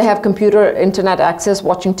course, then they have computer, internet access,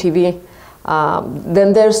 watching TV.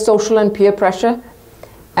 Then there's social and peer pressure.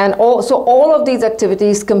 And so all of these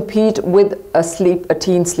activities compete with a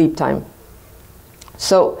teen sleep time.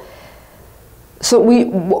 So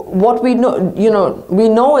what we know, you know, we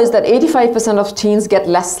know is that 85% of teens get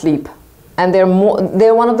less sleep, and they're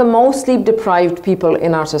one of the most sleep deprived people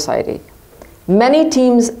in our society. Many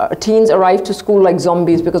teens arrive to school like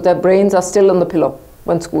zombies because their brains are still on the pillow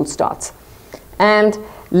when school starts. And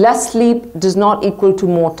less sleep does not equal to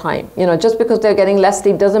more time. You know, just because they're getting less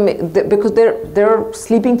sleep doesn't make, because they're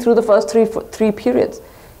sleeping through the first three periods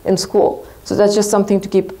in school. So that's just something to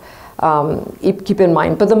keep in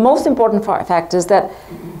mind. But the most important fact is that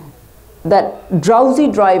drowsy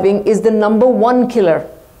driving is the #1 killer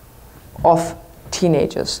of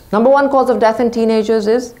teenagers. #1 cause of death in teenagers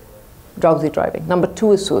is drowsy driving.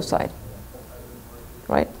 #2 is suicide,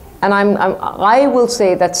 right? And I will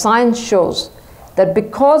say that science shows that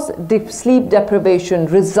because sleep deprivation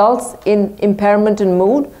results in impairment in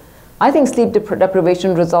mood, I think sleep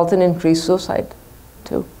deprivation results in increased suicide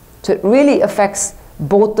too. So it really affects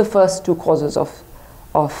both the first 2 causes of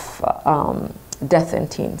death in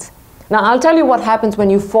teens. Now I'll tell you what happens when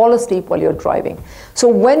you fall asleep while you're driving. So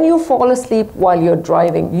when you fall asleep while you're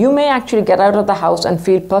driving, you may actually get out of the house and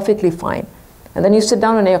feel perfectly fine. And then you sit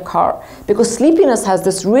down in your car, because sleepiness has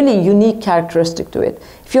this really unique characteristic to it.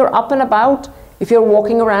 If you're up and about, if you're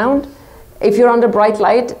walking around, if you're under bright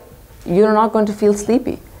light, you're not going to feel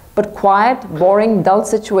sleepy. But quiet, boring, dull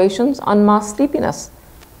situations unmask sleepiness.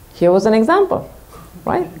 Here was an example,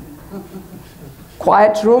 right?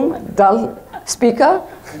 Quiet room, dull speaker,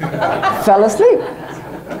 fell asleep.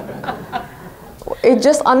 It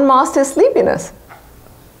just unmasked his sleepiness,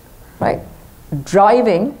 right?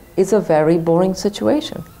 Driving is a very boring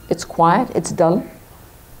situation. It's quiet, it's dull,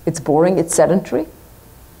 it's boring, it's sedentary.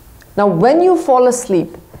 Now, when you fall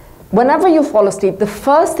asleep, whenever you fall asleep, the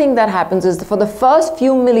first thing that happens is for the first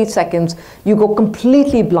few milliseconds, you go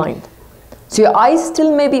completely blind. So your eyes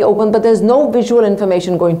still may be open, but there's no visual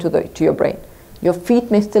information going to your brain. Your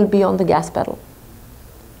feet may still be on the gas pedal.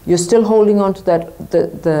 You're still holding on to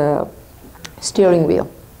the steering wheel.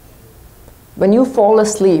 When you fall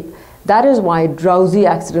asleep, that is why drowsy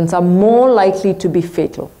accidents are more likely to be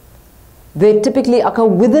fatal. They typically occur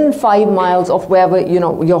within 5 miles of wherever, you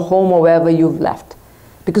know, your home or wherever you've left.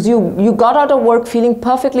 Because you got out of work feeling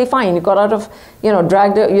perfectly fine. You got out of, you know,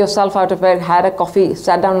 dragged yourself out of bed, had a coffee,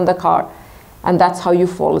 sat down in the car, and that's how you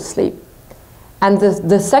fall asleep. And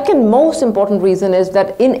the second most important reason is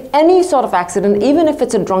that in any sort of accident, even if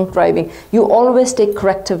it's a drunk driving, you always take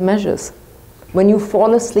corrective measures. When you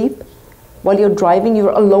fall asleep, while you're driving, you're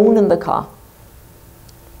alone in the car.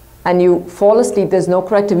 And you fall asleep, there's no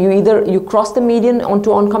corrective. You cross the median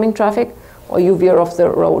onto oncoming traffic, or you veer off the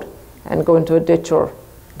road and go into a ditch.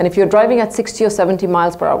 And if you're driving at 60 or 70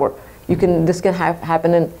 miles per hour, this can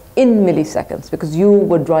happen in milliseconds because you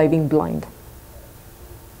were driving blind.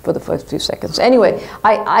 for the first few seconds. Anyway,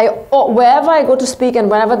 wherever I go to speak and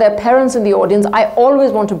whenever there are parents in the audience, I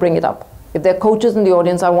always want to bring it up. If there are coaches in the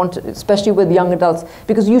audience, I want to, especially with young adults,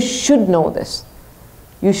 because you should know this.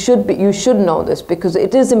 You should know this, because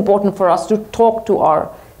it is important for us to talk to our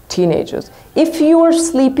teenagers. If you are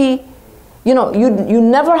sleepy, you know, you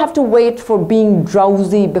never have to wait for being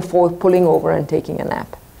drowsy before pulling over and taking a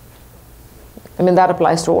nap. I mean, that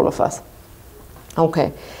applies to all of us.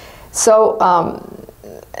 Okay, so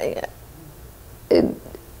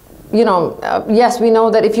you know, yes, we know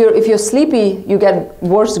that if you're sleepy, you get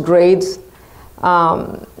worse grades.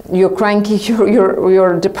 You're cranky.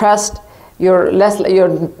 You're depressed.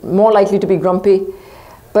 You're more likely to be grumpy.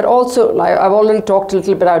 But also, like I've already talked a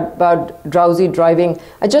little bit about drowsy driving.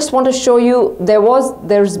 I just want to show you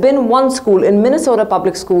there's been one school in Minnesota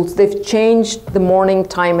public schools. They've changed the morning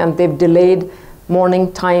time and they've delayed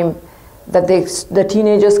morning time that the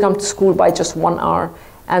teenagers come to school by just 1 hour.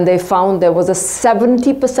 And they found there was a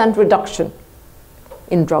 70% reduction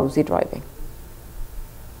in drowsy driving,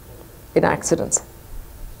 in accidents.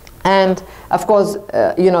 And of course,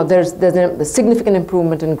 you know, there's a significant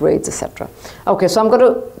improvement in grades, etc. Okay, so I'm going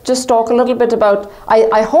to just talk a little bit about,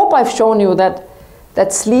 I hope I've shown you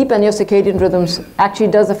that sleep and your circadian rhythms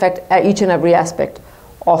actually does affect each and every aspect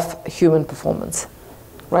of human performance.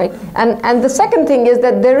 Right? And the second thing is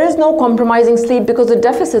that there is no compromising sleep because the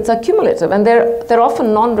deficits are cumulative and they're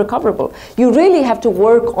often non-recoverable. You really have to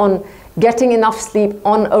work on getting enough sleep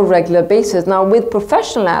on a regular basis. Now with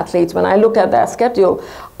professional athletes, when I look at their schedule,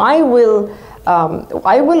 I will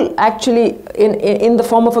actually, in the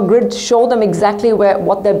form of a grid, show them exactly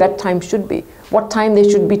what their bedtime should be, what time they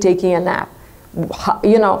should be taking a nap,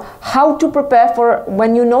 you know, how to prepare for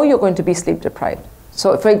when you know you're going to be sleep deprived.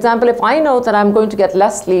 So for example, if I know that I'm going to get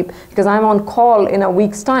less sleep because I'm on call in a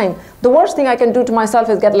week's time, the worst thing I can do to myself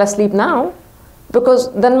is get less sleep now, because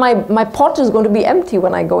then my pot is going to be empty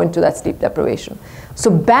when I go into that sleep deprivation. So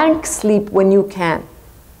bank sleep when you can.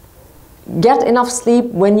 Get enough sleep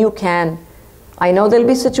when you can. I know there'll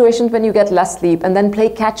be situations when you get less sleep, and then play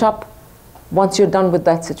catch up once you're done with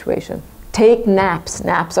that situation. Take naps.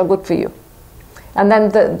 Naps are good for you. And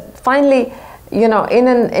then finally, you know, in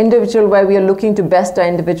an individual where we are looking to best our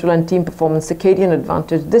individual and team performance, circadian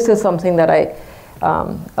advantage, this is something that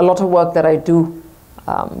a lot of work that I do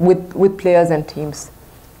with players and teams.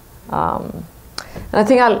 And I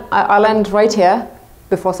think I'll end right here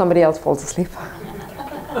before somebody else falls asleep.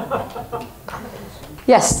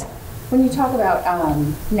 Yes? When you talk about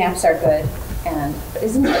naps are good, and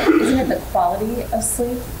isn't it the quality of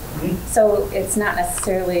sleep? So it's not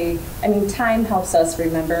necessarily, I mean, time helps us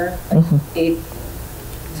remember like 8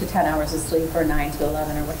 to 10 hours of sleep or 9 to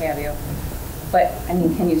 11 or what have you. But I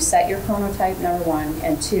mean, can you set your chronotype, number one,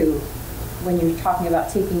 and two, when you're talking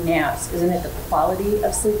about taking naps, isn't it the quality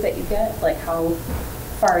of sleep that you get? Like how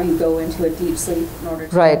far you go into a deep sleep in order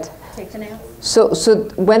to take the nap? So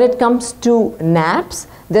when it comes to naps,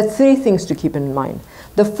 there are 3 things to keep in mind.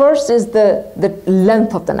 The first is the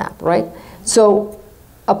length of the nap, right? So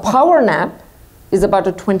a power nap is about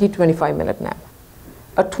a 20-25 minute nap.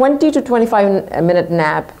 A 20 to 25 minute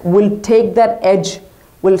nap will take that edge,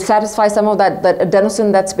 will satisfy some of that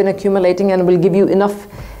adenosine that's been accumulating, and will give you enough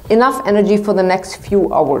energy for the next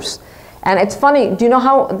few hours. And it's funny, do you know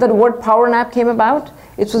how the word power nap came about?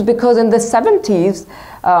 It was because in the 70s,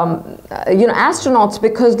 you know, astronauts,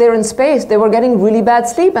 because they're in space, they were getting really bad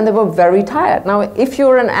sleep and they were very tired. Now, if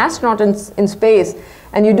you're an astronaut in space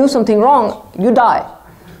and you do something wrong, you die.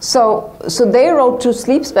 So they wrote to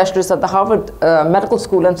sleep specialists at the Harvard Medical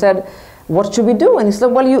School and said, what should we do? And he said,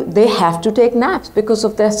 well, they have to take naps because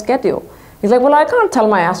of their schedule. He's like, well, I can't tell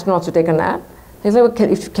my astronauts to take a nap. He's like, well,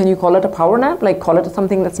 can you call it a power nap? Like, call it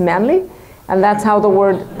something that's manly? And that's how the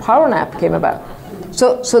word power nap came about.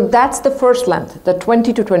 So that's the first length, the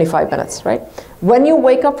 20 to 25 minutes, right? When you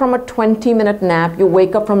wake up from a 20-minute nap, you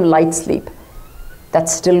wake up from light sleep.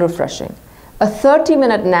 That's still refreshing. A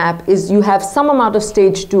 30-minute nap is you have some amount of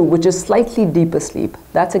stage 2, which is slightly deeper sleep.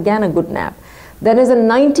 That's again a good nap. Then is a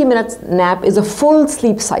 90-minute nap is a full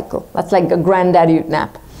sleep cycle. That's like a granddaddy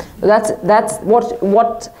nap. That's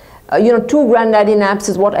what you know, 2 granddaddy naps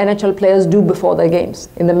is what NHL players do before their games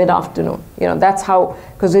in the mid-afternoon. You know, that's how,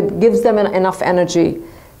 because it gives them enough energy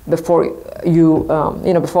before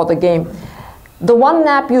before the game. The one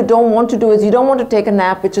nap you don't want to do is you don't want to take a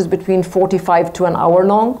nap which is between 45 to an hour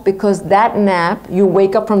long, because that nap, you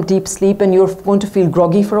wake up from deep sleep and you're going to feel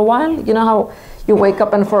groggy for a while. You know how you wake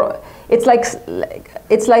up and it's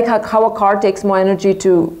like how a car takes more energy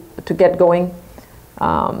to get going.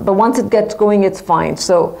 But once it gets going, it's fine.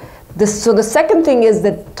 So the second thing is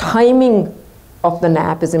the timing of the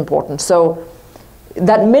nap is important. So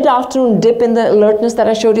that mid-afternoon dip in the alertness that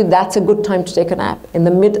I showed you, that's a good time to take a nap. In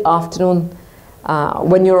the mid-afternoon,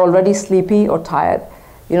 when you're already sleepy or tired,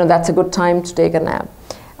 you know, that's a good time to take a nap.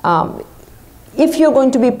 If you're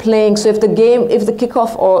going to be playing, so if the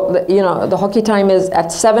kickoff or the hockey time is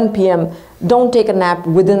at 7 p.m., don't take a nap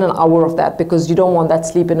within an hour of that, because you don't want that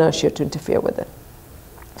sleep inertia to interfere with it.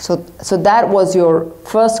 So that was your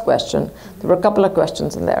first question. There were a couple of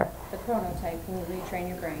questions in there. The chronotype, can you retrain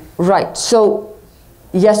your brain? Right. So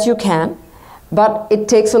yes, you can, but it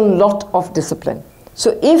takes a lot of discipline.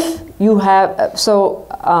 So if you have,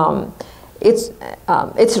 it's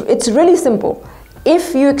really simple.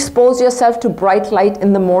 If you expose yourself to bright light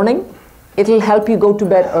in the morning, it'll help you go to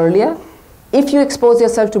bed earlier. If you expose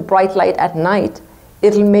yourself to bright light at night,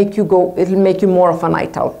 it'll make you more of a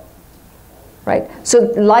night owl. Right?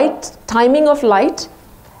 So timing of light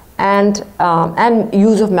and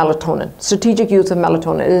use of melatonin, strategic use of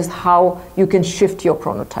melatonin is how you can shift your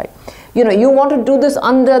chronotype. You know, you want to do this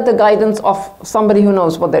under the guidance of somebody who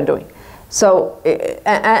knows what they're doing. So,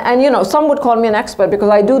 and you know, some would call me an expert because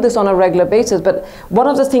I do this on a regular basis, but one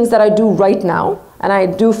of the things that I do right now, and I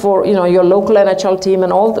do for, you know, your local NHL team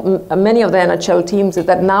and many of the NHL teams, is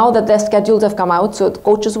that now that their schedules have come out, so the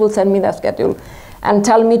coaches will send me their schedule and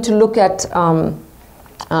tell me to look at,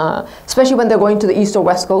 especially when they're going to the East or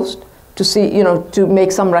West Coast, to see, you know, to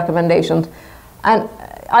make some recommendations. And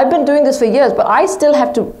I've been doing this for years, but I still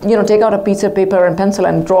have to, you know, take out a piece of paper and pencil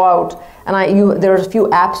and draw out. And there are a few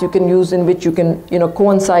apps you can use in which you can, you know,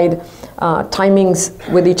 coincide timings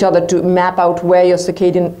with each other to map out where your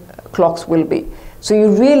circadian clocks will be. So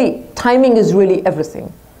timing is really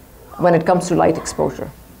everything when it comes to light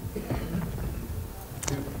exposure.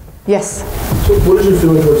 Yes? So what is your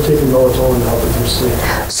feeling towards taking melatonin to help with your sleep?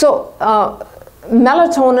 So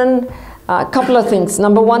melatonin, a couple of things.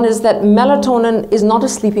 Number one is that melatonin is not a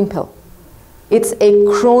sleeping pill. It's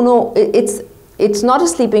not a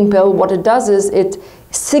sleeping pill. What it does is it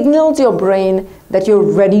signals your brain that you're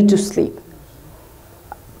ready to sleep.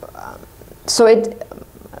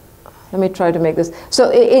 Let me try to make this.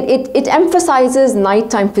 So it emphasizes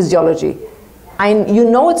nighttime physiology. And you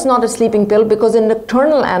know it's not a sleeping pill because in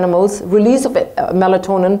nocturnal animals, release of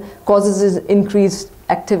melatonin causes increased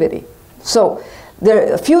activity. So there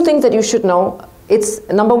are a few things that you should know. It's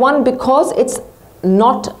number one, because it's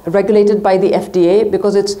not regulated by the FDA,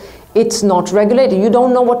 because it's not regulated. You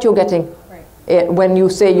don't know what you're getting when you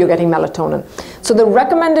say you're getting melatonin. So the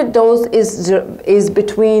recommended dose is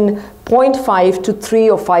between 0.5 to 3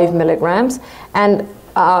 or 5 milligrams. And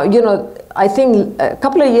you know, I think a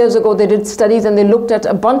couple of years ago they did studies and they looked at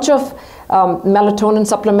a bunch of melatonin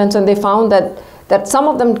supplements, and they found that some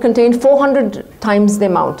of them contained 400 times the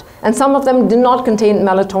amount, and some of them did not contain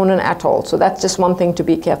melatonin at all. So that's just one thing to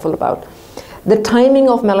be careful about. The timing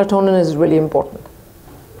of melatonin is really important.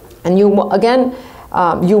 And you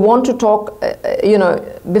want to talk, you know,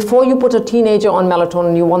 before you put a teenager on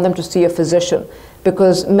melatonin, you want them to see a physician,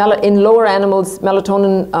 because in lower animals,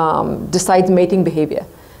 melatonin decides mating behavior.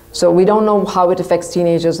 So we don't know how it affects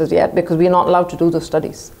teenagers as yet, because we're not allowed to do those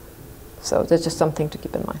studies. So that's just something to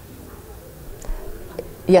keep in mind.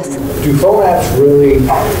 Yes? Do phone apps really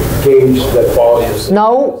gauge the quality of sleep?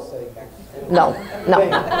 No,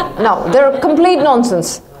 they're complete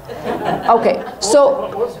nonsense. Okay, so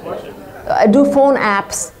do phone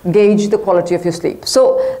apps gauge the quality of your sleep?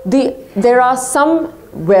 So there are some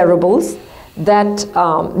wearables that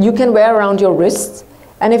you can wear around your wrists,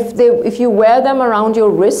 and if you wear them around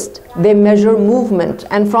your wrist, they measure movement,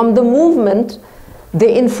 and from the movement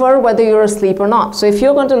they infer whether you're asleep or not. So if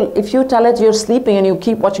you tell it you're sleeping and you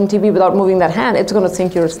keep watching TV without moving that hand, it's going to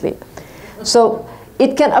think you're asleep. So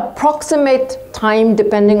it can approximate time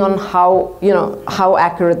depending on how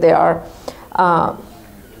accurate they are.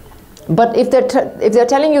 But if they're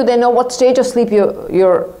telling you they know what stage of sleep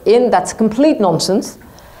you're in, that's complete nonsense.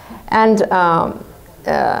 And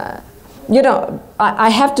you know, I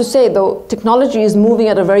have to say though, technology is moving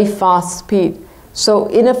at a very fast speed. So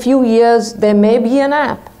in a few years, there may be an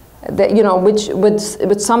app that, you know,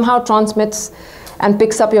 which somehow transmits and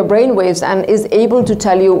picks up your brain waves and is able to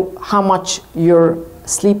tell you how much you're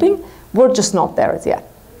sleeping. We're just not there as yet.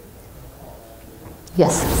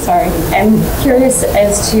 Yes? Sorry, I'm curious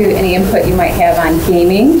as to any input you might have on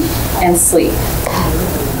gaming and sleep.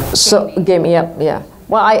 So gaming, yeah.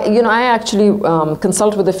 Well, I actually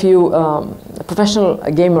consult with a few professional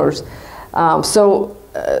gamers.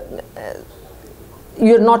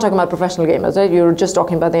 You're not talking about professional gamers, right? You're just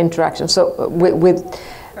talking about the interaction. So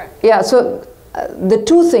yeah. So the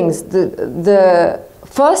two things. The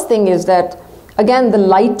first thing is that, again, the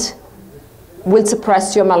light will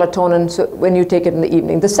suppress your melatonin when you take it in the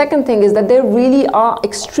evening. The second thing is that they really are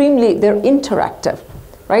they're interactive,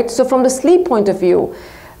 right? So from the sleep point of view,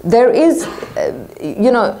 there is,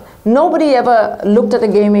 nobody ever looked at a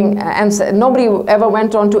gaming and said, nobody ever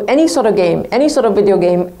went on to any sort of game, any sort of video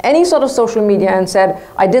game, any sort of social media and said,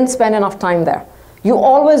 I didn't spend enough time there. You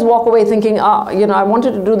always walk away thinking, I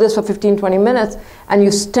wanted to do this for 15, 20 minutes, and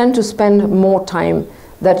you tend to spend more time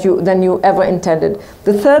than you ever intended.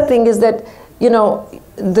 The third thing is that,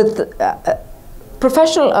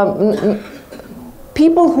 professional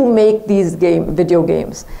people who make these video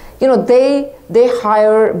games, they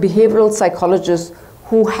hire behavioral psychologists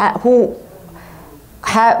who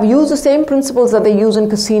use the same principles that they use in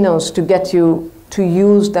casinos to get you to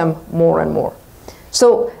use them more and more.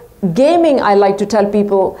 So gaming, I like to tell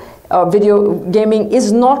people, video gaming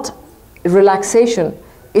is not relaxation,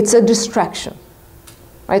 it's a distraction.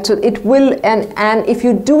 Right? So it will, and if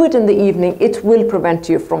you do it in the evening, it will prevent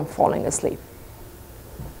you from falling asleep.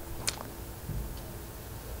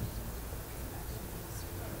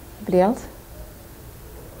 Anybody else?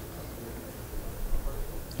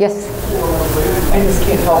 Yes? I just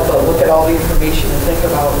can't help but look at all the information and think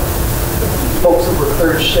about folks who work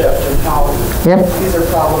third shift and how these are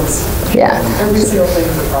problems. Yeah. Every single thing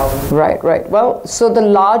is a problem. Right. Well, so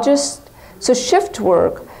shift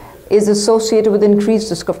work is associated with increased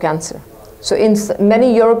risk of cancer. So in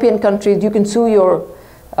many European countries, you can sue your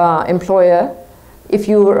employer if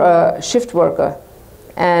you're a shift worker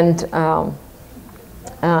and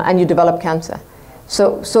you develop cancer.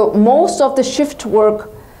 So most of the shift work,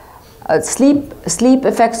 sleep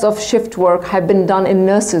effects of shift work have been done in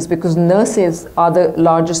nurses, because nurses are the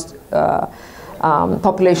largest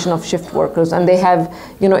population of shift workers, and they have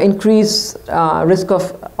increased risk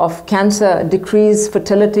of cancer, decreased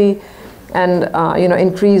fertility, and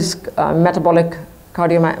increased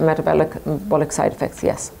cardiometabolic side effects.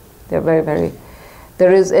 Yes, they're very.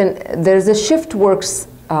 There is a shift works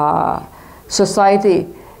society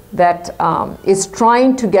that is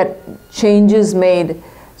trying to get changes made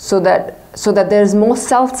so that there's more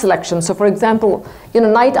self-selection. So, for example,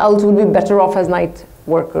 night owls will be better off as night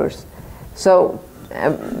workers. So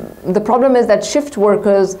the problem is that shift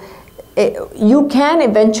workers, you can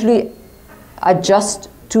eventually adjust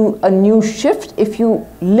to a new shift if you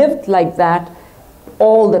lived like that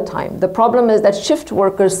all the time. The problem is that shift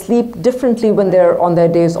workers sleep differently when they're on their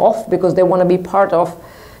days off, because they want to be part of,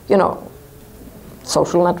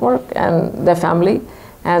 social network and their family,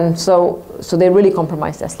 and so they really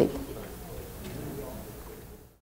compromise their sleep.